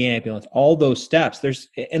cot, to the ambulance, all those steps.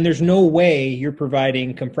 There's no way you're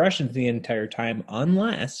providing compressions the entire time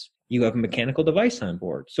unless you have a mechanical device on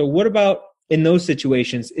board. So what about in those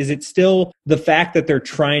situations? Is it still the fact that they're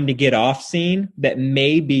trying to get off scene that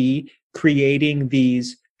may be creating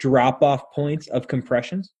these drop-off points of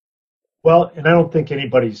compressions? Well, and I don't think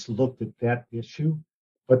anybody's looked at that issue,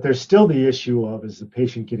 but there's still the issue of, is the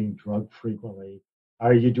patient getting drugged frequently?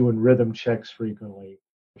 Are you doing rhythm checks frequently?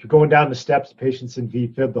 If you're going down the steps, the patient's in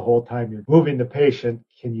VFib the whole time you're moving the patient,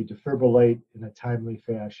 can you defibrillate in a timely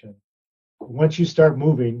fashion? Once you start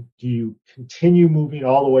moving, do you continue moving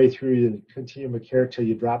all the way through the continuum of care till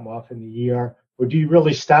you drop them off in the ER? Or do you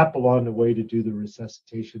really stop along the way to do the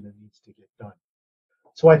resuscitation that needs to get done?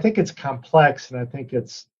 So I think it's complex, and I think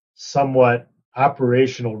it's somewhat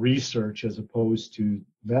operational research as opposed to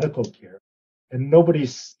medical care. And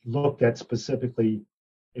nobody's looked at specifically,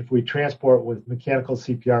 if we transport with mechanical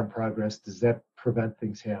CPR in progress, does that prevent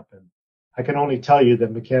things happen? I can only tell you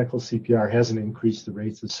that mechanical CPR hasn't increased the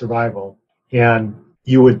rates of survival, and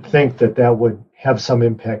you would think that that would have some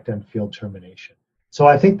impact on field termination. So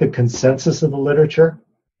I think the consensus of the literature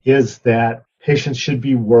is that patients should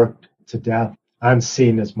be worked to death on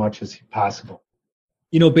scene as much as possible.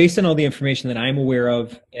 You know, based on all the information that I'm aware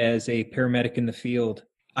of as a paramedic in the field,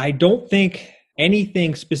 I don't think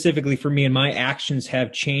anything specifically for me and my actions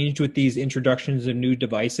have changed with these introductions of new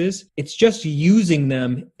devices. It's just using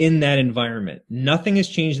them in that environment. Nothing has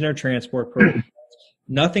changed in our transport program.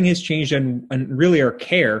 Nothing has changed on really our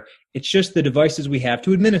care. It's just the devices we have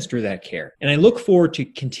to administer that care. And I look forward to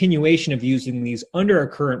continuation of using these under our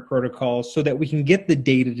current protocols so that we can get the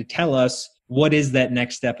data to tell us what is that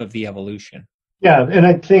next step of the evolution. Yeah, and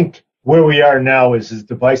I think where we are now is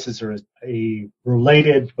devices are a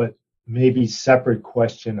related but maybe separate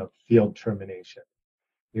question of field termination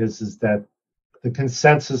is that the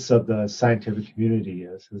consensus of the scientific community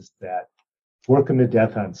is that work them to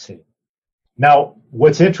death on scene. Now,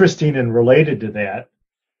 what's interesting and related to that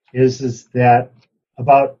is that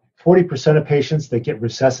about 40% of patients that get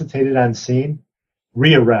resuscitated on scene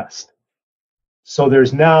rearrest. So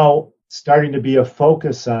there's now starting to be a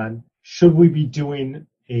focus on, should we be doing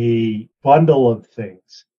a bundle of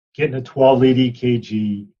things, getting a 12-lead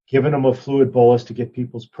EKG, giving them a fluid bolus to get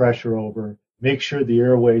people's pressure over, make sure the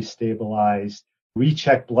airway is stabilized,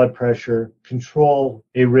 recheck blood pressure, control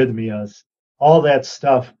arrhythmias, all that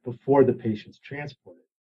stuff before the patient's transported.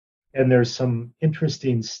 And there's some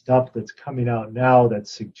interesting stuff that's coming out now that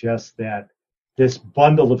suggests that this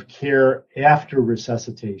bundle of care after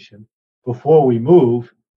resuscitation, before we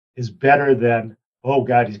move, is better than, oh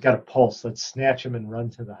God, he's got a pulse, let's snatch him and run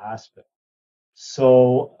to the hospital.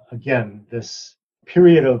 So again, this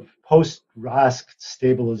period of post-ROSC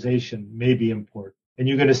stabilization may be important. And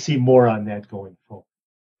you're going to see more on that going forward.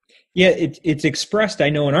 Yeah, it's expressed, I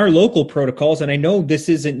know, in our local protocols, and I know this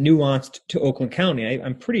isn't nuanced to Oakland County.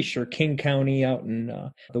 I'm pretty sure King County out in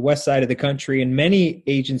the west side of the country and many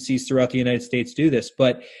agencies throughout the United States do this,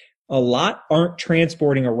 but a lot aren't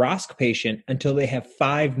transporting a ROSC patient until they have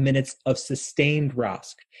 5 minutes of sustained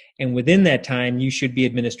ROSC. And within that time, you should be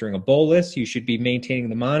administering a bolus, you should be maintaining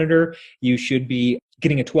the monitor, you should be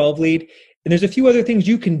getting a 12-lead. And there's a few other things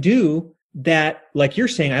you can do that, like you're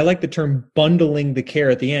saying, I like the term bundling the care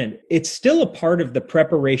at the end. It's still a part of the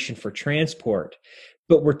preparation for transport,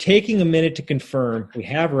 but we're taking a minute to confirm we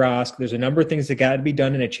have ROSC. There's a number of things that got to be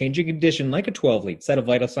done in a changing condition, like a 12-lead, set of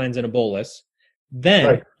vital signs and a bolus. Then,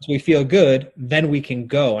 right, as we feel good, then we can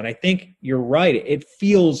go. And I think you're right. It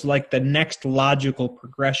feels like the next logical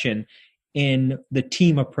progression in the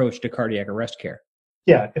team approach to cardiac arrest care.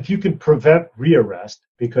 Yeah, if you can prevent rearrest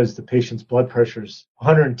because the patient's blood pressure is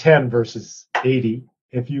 110 versus 80,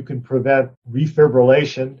 if you can prevent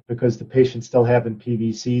refibrillation because the patient's still having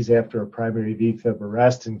PVCs after a primary VFib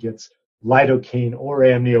arrest and gets lidocaine or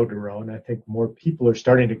amiodarone, I think more people are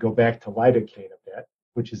starting to go back to lidocaine a bit,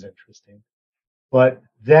 which is interesting. But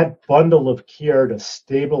that bundle of care to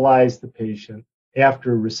stabilize the patient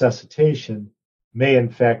after resuscitation may in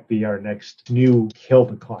fact be our next new hill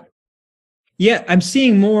to climb. Yeah, I'm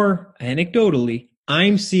seeing more, anecdotally,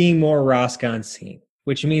 I'm seeing more ROSC on scene,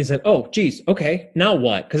 which means that, oh, geez, okay, now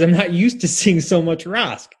what? Because I'm not used to seeing so much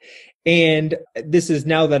ROSC. And this is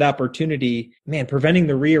now that opportunity, man, preventing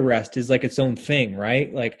the rearrest is like its own thing,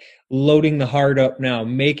 right? Like loading the heart up now,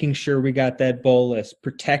 making sure we got that bolus,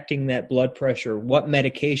 protecting that blood pressure, what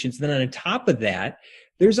medications. Then on top of that,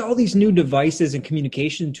 there's all these new devices and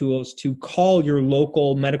communication tools to call your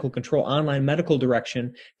local medical control, online medical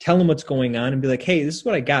direction, tell them what's going on and be like, hey, this is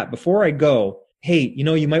what I got. Before I go, hey,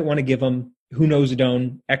 you might want to give them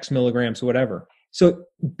hunozidone, X milligrams, whatever. So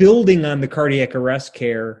building on the cardiac arrest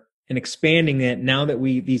care and expanding it now that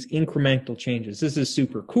these incremental changes, this is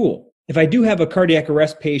super cool. If I do have a cardiac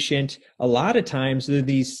arrest patient, a lot of times there are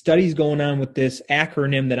these studies going on with this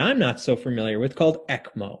acronym that I'm not so familiar with called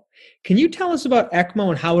ECMO. Can you tell us about ECMO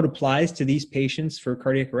and how it applies to these patients for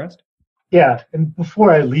cardiac arrest? Yeah, and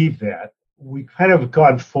before I leave that, we kind of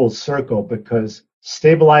gone full circle because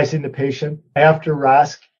stabilizing the patient after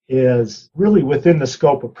ROSC is really within the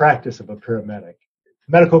scope of practice of a paramedic.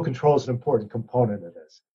 Medical control is an important component of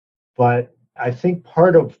this. But I think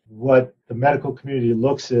part of what the medical community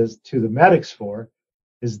looks to the medics for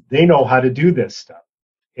is they know how to do this stuff.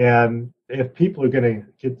 And if people are going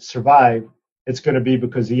to survive, it's going to be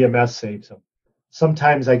because EMS saves them.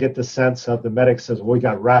 Sometimes I get the sense of the medic says, well, we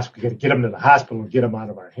got ROSC, we got to get them to the hospital and get them out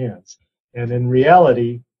of our hands. And in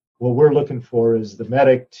reality, what we're looking for is the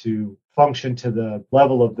medic to function to the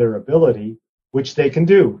level of their ability, which they can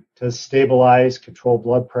do to stabilize, control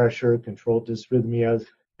blood pressure, control dysrhythmias,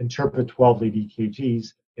 interpret 12-lead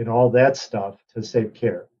EKGs, and all that stuff to save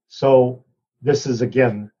care. So this is,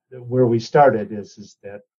 again, where we started is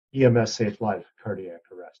that EMS saved life, cardiac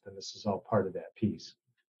arrest, and this is all part of that piece.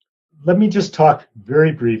 Let me just talk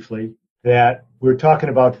very briefly that we're talking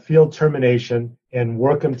about field termination and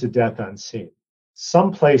work them to death on scene.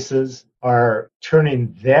 Some places are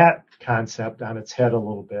turning that concept on its head a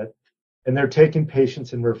little bit, and they're taking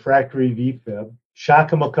patients in refractory VFib, shock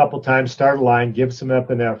them a couple times, start a line, give some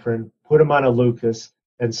epinephrine, put them on a Lucas,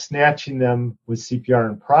 and snatching them with CPR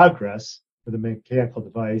in progress with a mechanical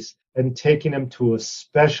device, and taking them to a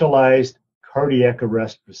specialized cardiac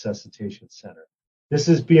arrest resuscitation center. This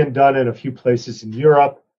is being done in a few places in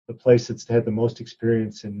Europe. The place that's had the most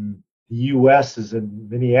experience in the U.S. is in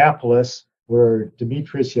Minneapolis, where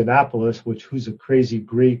Demetrius Yiannopoulos, who's a crazy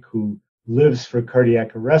Greek who lives for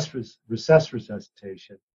cardiac arrest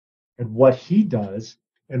resuscitation. And what he does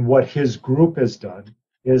and what his group has done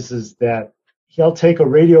is that he'll take a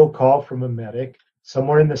radio call from a medic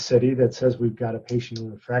somewhere in the city that says we've got a patient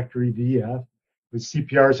with refractory VF with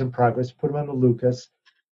CPRs in progress, put him on the Lucas.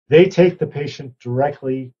 They take the patient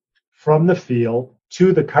directly from the field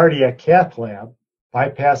to the cardiac cath lab,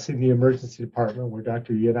 bypassing the emergency department where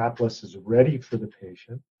Dr. Yiannopoulos is ready for the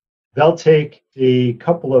patient. They'll take a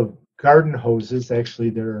couple of garden hoses, actually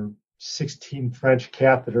there are 16 French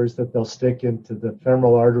catheters that they'll stick into the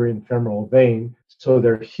femoral artery and femoral vein. So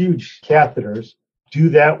they're huge catheters. Do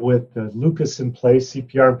that with the Lucas in place,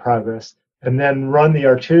 CPR in progress, and then run the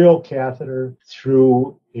arterial catheter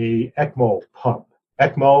through a ECMO pump.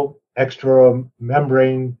 ECMO, extra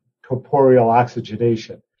membrane corporeal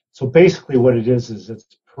oxygenation. So basically what it is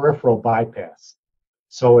it's peripheral bypass.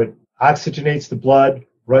 So it oxygenates the blood,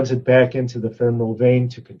 runs it back into the femoral vein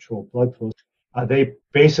to control blood flow. They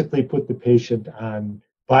basically put the patient on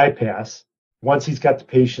bypass. Once he's got the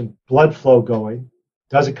patient blood flow going,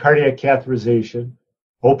 does a cardiac catheterization,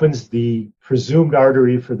 opens the presumed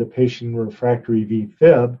artery for the patient with refractory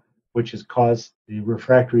V-fib, which has caused the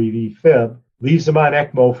refractory V-fib, leaves them on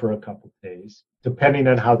ECMO for a couple of days, depending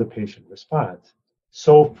on how the patient responds.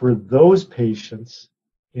 So for those patients,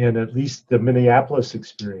 in at least the Minneapolis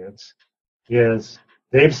experience, is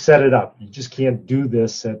they've set it up. You just can't do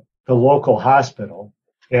this at the local hospital.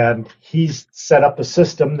 And he's set up a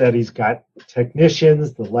system that he's got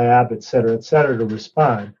technicians, the lab, et cetera, to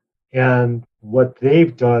respond. And what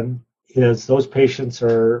they've done is those patients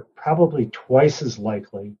are probably twice as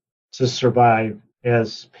likely to survive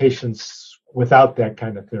as patients without that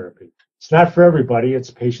kind of therapy. It's not for everybody.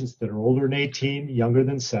 It's patients that are older than 18, younger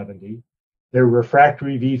than 70. They're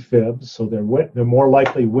refractory V-fibs, so they're more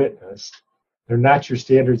likely witnessed. They're not your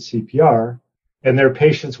standard CPR. And they're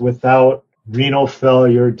patients without renal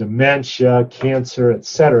failure, dementia, cancer, et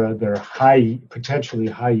cetera. They're potentially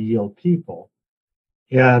high-yield people.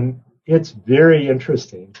 And it's very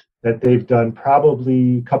interesting that they've done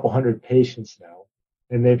probably a couple hundred patients now,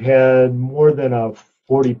 and they've had more than a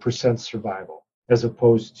 40% survival, as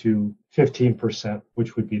opposed to 15%,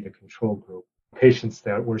 which would be the control group, patients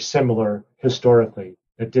that were similar historically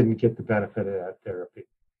that didn't get the benefit of that therapy.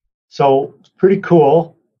 So it's pretty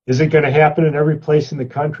cool. Is it going to happen in every place in the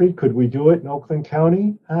country? Could we do it in Oakland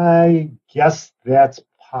County? I guess that's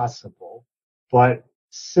possible, but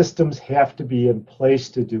systems have to be in place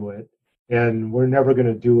to do it, and we're never going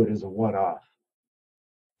to do it as a one-off.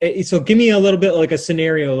 So give me a little bit like a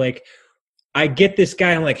scenario, like I get this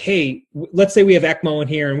guy, I'm like, hey, let's say we have ECMO in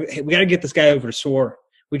here, and we got to get this guy over to Swor.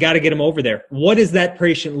 We got to get him over there. What does that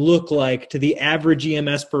patient look like to the average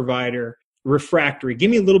EMS provider, refractory? Give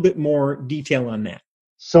me a little bit more detail on that.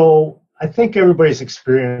 So I think everybody's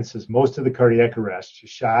experience is most of the cardiac arrests. You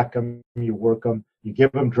shock them, you work them, you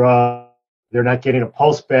give them drugs. They're not getting a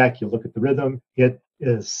pulse back. You look at the rhythm. It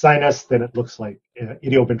is sinus, then it looks like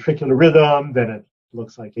idioventricular rhythm, then it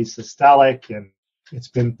looks like asystolic, and it's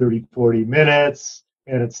been 30, 40 minutes,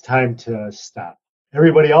 and it's time to stop.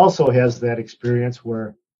 Everybody also has that experience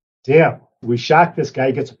where, damn, we shock this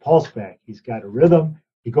guy, gets a pulse back. He's got a rhythm.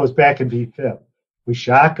 He goes back in V-fib. We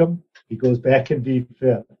shock him. He goes back in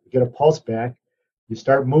V-fib. You get a pulse back. You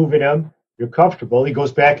start moving him. You're comfortable. He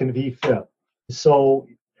goes back in V-fib. So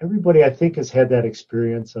everybody, I think, has had that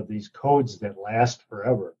experience of these codes that last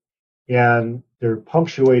forever. And they're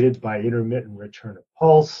punctuated by intermittent return of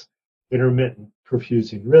pulse, intermittent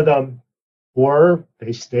perfusing rhythm, or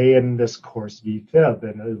they stay in this course V-fib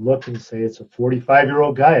and they look and say, it's a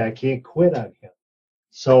 45-year-old guy. I can't quit on him.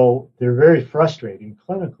 So they're very frustrating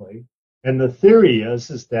clinically. And the theory is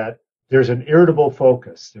that there's an irritable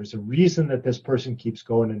focus. There's a reason that this person keeps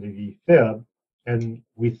going into V-fib. And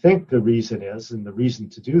we think the reason is, and the reason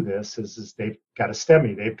to do this is they've got a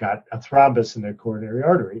STEMI. They've got a thrombus in their coronary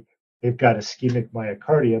artery. They've got ischemic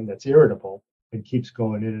myocardium that's irritable and keeps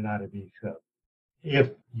going in and out of V-fib.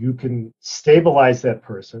 If you can stabilize that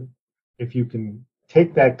person, if you can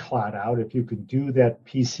take that clot out, if you can do that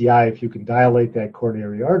PCI, if you can dilate that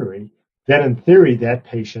coronary artery, then in theory, that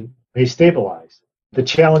patient may stabilize. The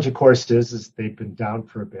challenge, of course, is they've been down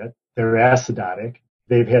for a bit. They're acidotic.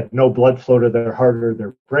 They've had no blood flow to their heart or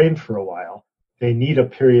their brain for a while. They need a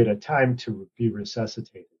period of time to be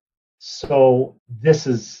resuscitated. So this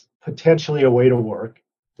is potentially a way to work.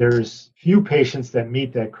 There's few patients that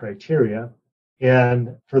meet that criteria.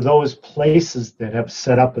 And for those places that have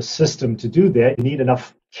set up a system to do that, you need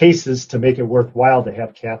enough cases to make it worthwhile to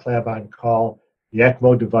have cath lab on call, the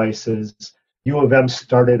ECMO devices. U of M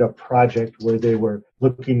started a project where they were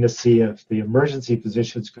looking to see if the emergency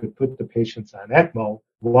physicians could put the patients on ECMO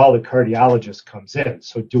while the cardiologist comes in.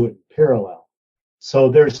 So do it in parallel. So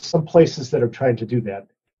there's some places that are trying to do that.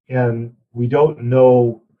 And we don't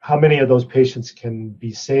know how many of those patients can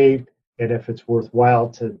be saved and if it's worthwhile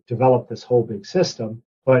to develop this whole big system.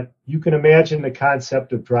 But you can imagine the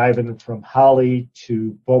concept of driving from Holly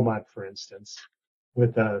to Beaumont, for instance,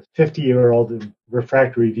 with a 50-year-old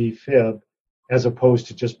refractory V-fib, as opposed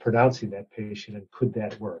to just pronouncing that patient, and could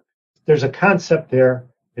that work? There's a concept there.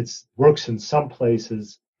 It works in some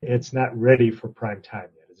places. It's not ready for prime time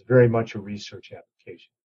yet. It's very much a research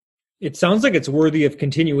application. It sounds like it's worthy of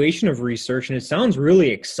continuation of research, and it sounds really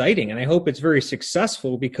exciting. And I hope it's very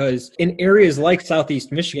successful, because in areas like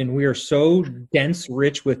Southeast Michigan, we are so dense,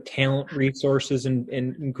 rich with talent, resources,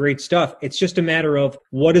 and great stuff. It's just a matter of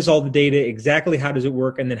what is all the data, exactly how does it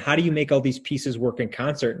work, and then how do you make all these pieces work in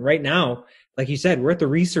concert? And right now, like you said, we're at the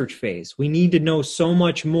research phase. We need to know so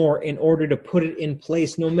much more in order to put it in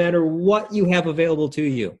place, no matter what you have available to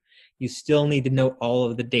you. You still need to know all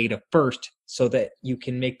of the data first so that you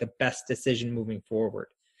can make the best decision moving forward.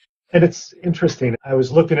 And it's interesting. I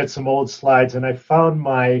was looking at some old slides and I found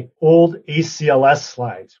my old ACLS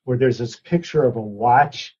slides where there's this picture of a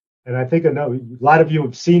watch. And I think a lot of you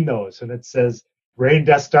have seen those. And it says brain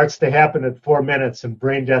death starts to happen at 4 minutes and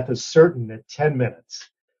brain death is certain at 10 minutes.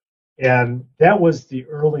 And that was the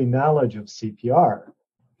early knowledge of CPR.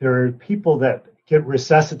 There are people that get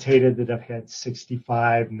resuscitated that have had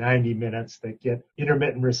 65, 90 minutes, that get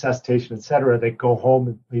intermittent resuscitation, et cetera, that go home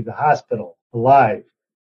and leave the hospital alive.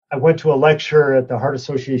 I went to a lecture at the Heart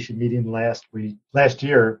Association meeting last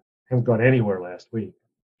year. I haven't gone anywhere last week.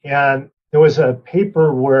 And there was a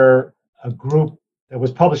paper where a group that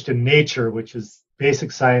was published in Nature, which is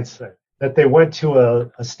basic science, that they went to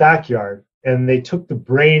a stockyard and they took the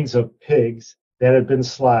brains of pigs that had been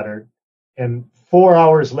slaughtered, and 4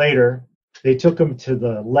 hours later, they took them to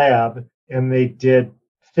the lab and they did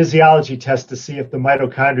physiology tests to see if the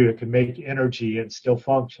mitochondria could make energy and still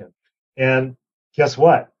function. And guess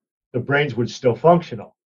what? The brains were still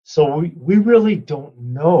functional. So we really don't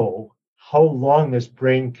know how long this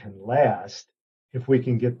brain can last if we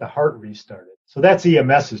can get the heart restarted. So that's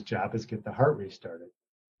EMS's job, is get the heart restarted.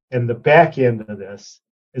 And the back end of this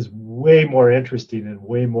is way more interesting and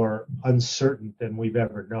way more uncertain than we've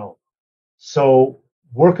ever known. So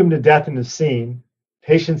work them to death in the scene.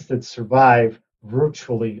 Patients that survive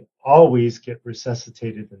virtually always get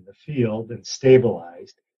resuscitated in the field and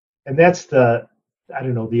stabilized. And that's the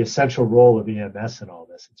essential role of EMS in all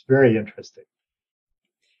this. It's very interesting.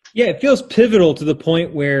 Yeah, it feels pivotal to the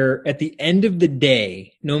point where at the end of the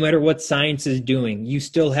day, no matter what science is doing, you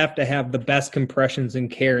still have to have the best compressions and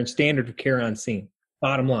care and standard of care on scene.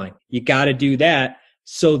 Bottom line, you got to do that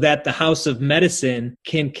so that the House of Medicine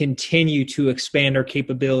can continue to expand our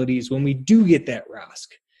capabilities when we do get that ROSC.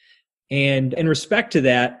 And in respect to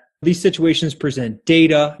that, these situations present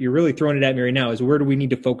data. You're really throwing it at me right now, is where do we need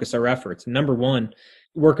to focus our efforts? And number one,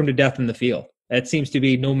 work them to death in the field. That seems to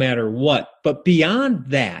be no matter what. But beyond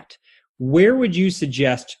that, where would you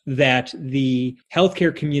suggest that the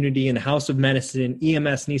healthcare community and the House of Medicine,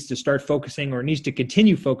 EMS, needs to start focusing or needs to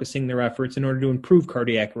continue focusing their efforts in order to improve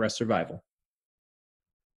cardiac arrest survival?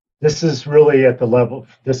 This is really at the level,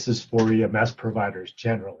 this is for EMS providers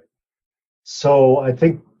generally. So I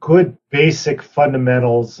think good basic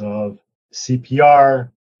fundamentals of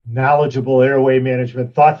CPR, knowledgeable airway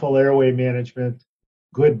management, thoughtful airway management,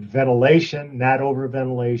 good ventilation, not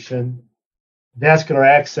overventilation, vascular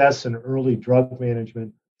access and early drug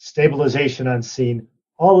management, stabilization on scene,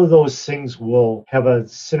 all of those things will have a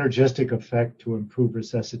synergistic effect to improve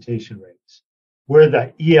resuscitation rates. Where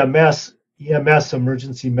the EMS,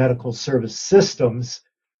 emergency medical service systems,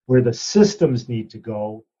 where the systems need to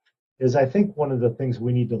go, is I think one of the things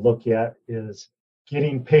we need to look at is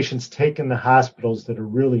getting patients taken to hospitals that are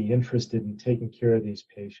really interested in taking care of these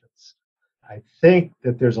patients. I think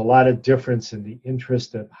that there's a lot of difference in the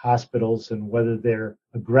interest of hospitals and whether they're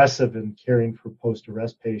aggressive in caring for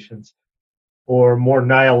post-arrest patients or more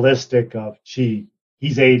nihilistic of, gee,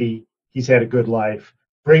 he's 80, he's had a good life,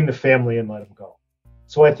 bring the family and let him go.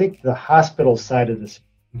 So I think the hospital side of this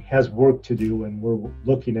has work to do, and we're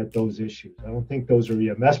looking at those issues. I don't think those are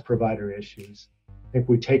EMS provider issues. I think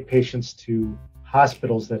we take patients to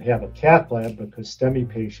hospitals that have a cath lab, because STEMI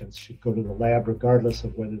patients should go to the lab regardless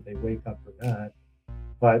of whether they wake up or not.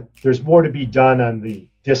 But there's more to be done on the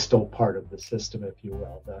distal part of the system, if you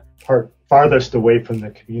will, the part farthest away from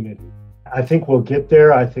the community. I think we'll get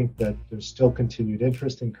there. I think that there's still continued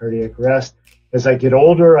interest in cardiac arrest. As I get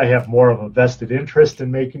older, I have more of a vested interest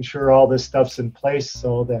in making sure all this stuff's in place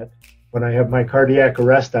so that When I have my cardiac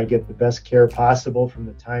arrest, I get the best care possible from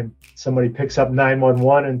the time somebody picks up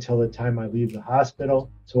 911 until the time I leave the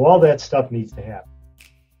hospital. So all that stuff needs to happen.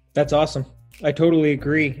 That's awesome. I totally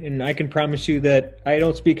agree. And I can promise you that I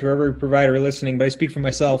don't speak for every provider listening, but I speak for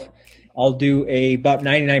myself. I'll do about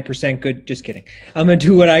 99% good. Just kidding. I'm going to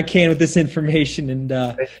do what I can with this information and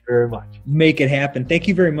Thank you very much. Make it happen. Thank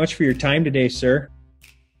you very much for your time today, sir.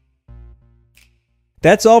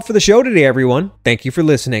 That's all for the show today, everyone. Thank you for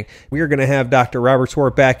listening. We are going to have Dr. Robert Swor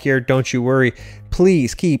back here. Don't you worry.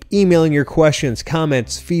 Please keep emailing your questions,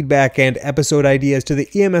 comments, feedback, and episode ideas to the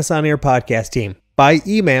EMS On Air podcast team by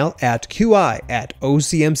email at qi@ocmca.org.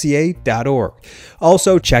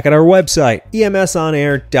 Also, check out our website,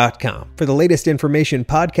 emsonair.com, for the latest information,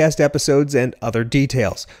 podcast episodes, and other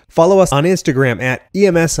details. Follow us on Instagram at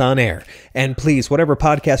EMSOnAir. And please, whatever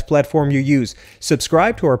podcast platform you use,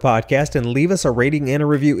 subscribe to our podcast and leave us a rating and a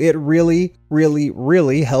review. It really, really,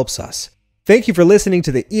 really helps us. Thank you for listening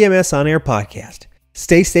to the EMS On Air podcast.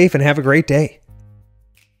 Stay safe and have a great day.